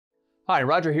Hi,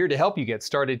 Roger here to help you get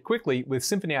started quickly with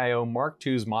Symphony I/O Mark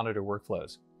II's monitor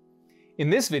workflows. In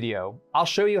this video, I'll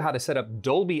show you how to set up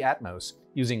Dolby Atmos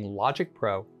using Logic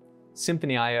Pro,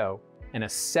 Symphony I/O, and a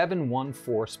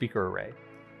 714 speaker array.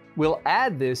 We'll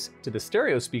add this to the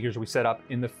stereo speakers we set up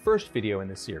in the first video in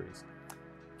this series.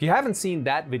 If you haven't seen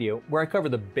that video where I cover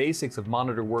the basics of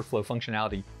monitor workflow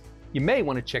functionality, you may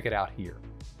want to check it out here.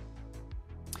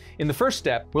 In the first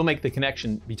step, we'll make the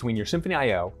connection between your Symphony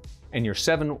I/O and your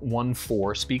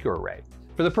 714 speaker array.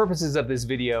 For the purposes of this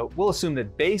video, we'll assume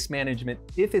that bass management,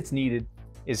 if it's needed,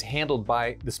 is handled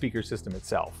by the speaker system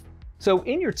itself. So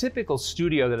in your typical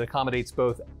studio that accommodates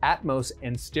both Atmos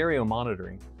and stereo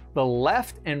monitoring, the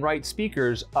left and right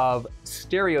speakers of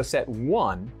stereo set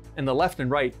 1 and the left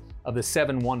and right of the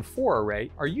 714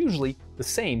 array are usually the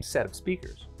same set of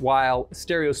speakers, while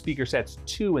stereo speaker sets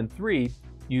 2 and 3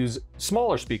 use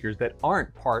smaller speakers that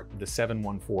aren't part of the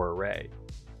 714 array.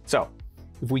 So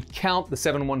if we count the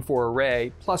 714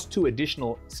 array plus 2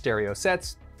 additional stereo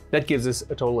sets, that gives us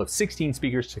a total of 16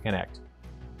 speakers to connect.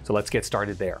 So let's get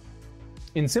started there.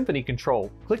 In Symphony Control,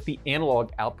 click the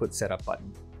Analog Output Setup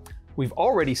button. We've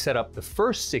already set up the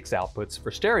first 6 outputs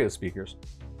for stereo speakers,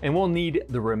 and we'll need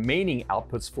the remaining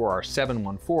outputs for our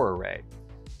 714 array.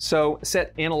 So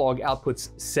set analog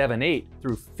outputs 7/8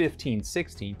 through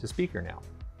 15/16 to speaker now.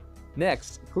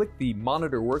 Next, click the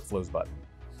Monitor Workflows button.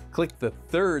 Click the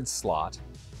third slot,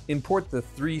 import the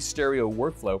 3 stereo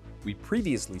workflow we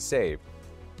previously saved,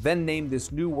 then name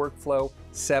this new workflow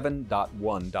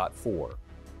 7.1.4.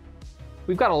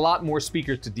 We've got a lot more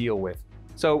speakers to deal with,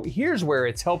 so here's where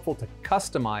it's helpful to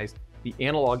customize the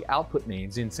analog output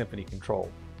names in Symphony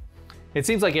Control. It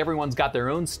seems like everyone's got their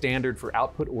own standard for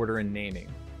output order and naming.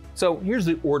 So here's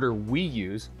the order we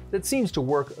use that seems to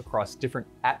work across different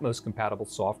Atmos-compatible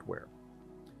software.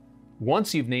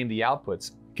 Once you've named the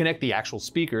outputs, connect the actual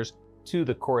speakers to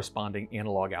the corresponding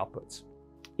analog outputs.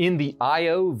 In the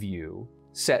I/O view,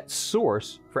 set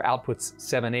source for outputs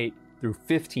 7/8 through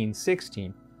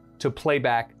 15/16 to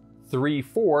playback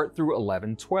 3/4 through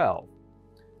 11/12.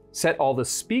 Set all the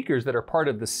speakers that are part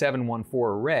of the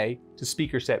 714 array to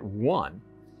speaker set 1,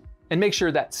 and make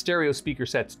sure that stereo speaker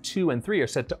sets 2 and 3 are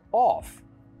set to off.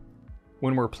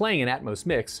 When we're playing an Atmos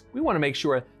mix, we want to make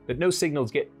sure that no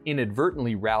signals get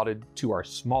inadvertently routed to our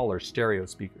smaller stereo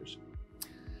speakers.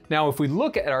 Now, if we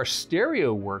look at our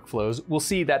stereo workflows, we'll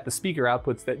see that the speaker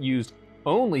outputs that used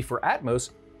only for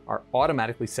Atmos are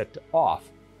automatically set to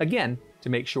off, again, to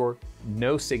make sure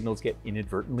no signals get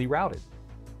inadvertently routed.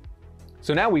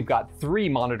 So now we've got 3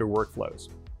 monitor workflows,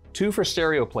 2 for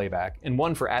stereo playback and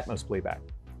 1 for Atmos playback.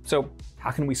 So how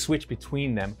can we switch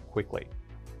between them quickly?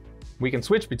 We can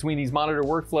switch between these monitor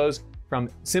workflows from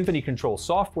Symphony Control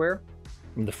software,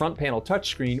 from the front panel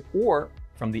touchscreen, or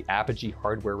from the Apogee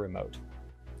hardware remote.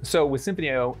 So with Symphony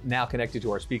I/O now connected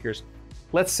to our speakers,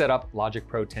 let's set up Logic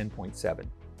Pro 10.7.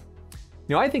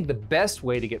 Now, I think the best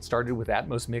way to get started with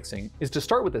Atmos mixing is to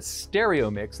start with a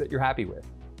stereo mix that you're happy with.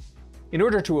 In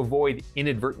order to avoid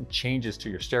inadvertent changes to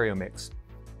your stereo mix,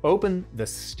 open the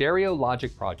Stereo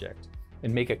Logic project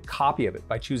and make a copy of it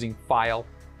by choosing File,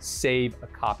 Save a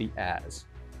Copy As.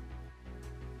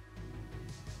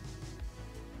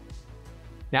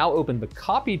 Now open the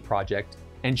copied project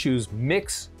and choose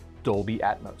Mix Dolby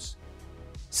Atmos.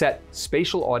 Set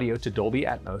Spatial Audio to Dolby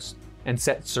Atmos and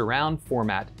set Surround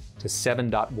Format to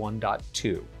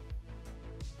 7.1.2.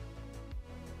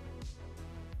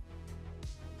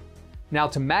 Now,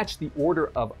 to match the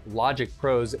order of Logic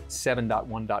Pro's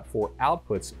 7.1.4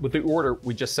 outputs with the order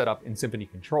we just set up in Symphony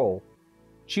Control,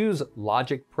 choose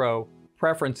Logic Pro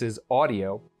Preferences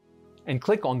Audio and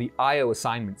click on the I/O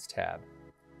Assignments tab.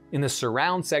 In the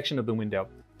Surround section of the window,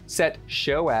 set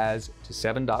Show As to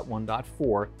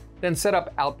 7.1.4, then set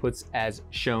up outputs as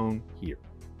shown here.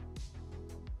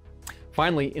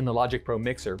 Finally, in the Logic Pro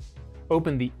Mixer,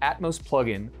 open the Atmos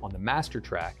plugin on the master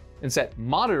track and set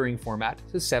monitoring format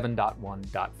to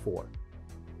 7.1.4.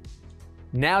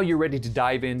 Now you're ready to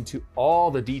dive into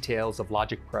all the details of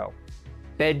Logic Pro.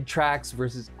 Bed tracks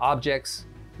versus objects,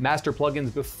 master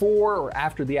plugins before or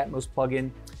after the Atmos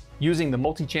plugin, using the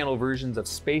multi-channel versions of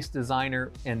Space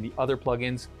Designer and the other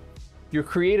plugins. Your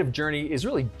creative journey is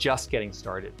really just getting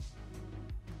started.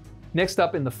 Next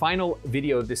up, in the final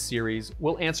video of this series,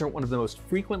 we'll answer one of the most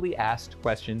frequently asked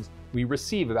questions we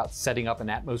receive about setting up an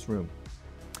Atmos room.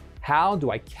 How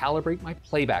do I calibrate my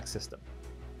playback system?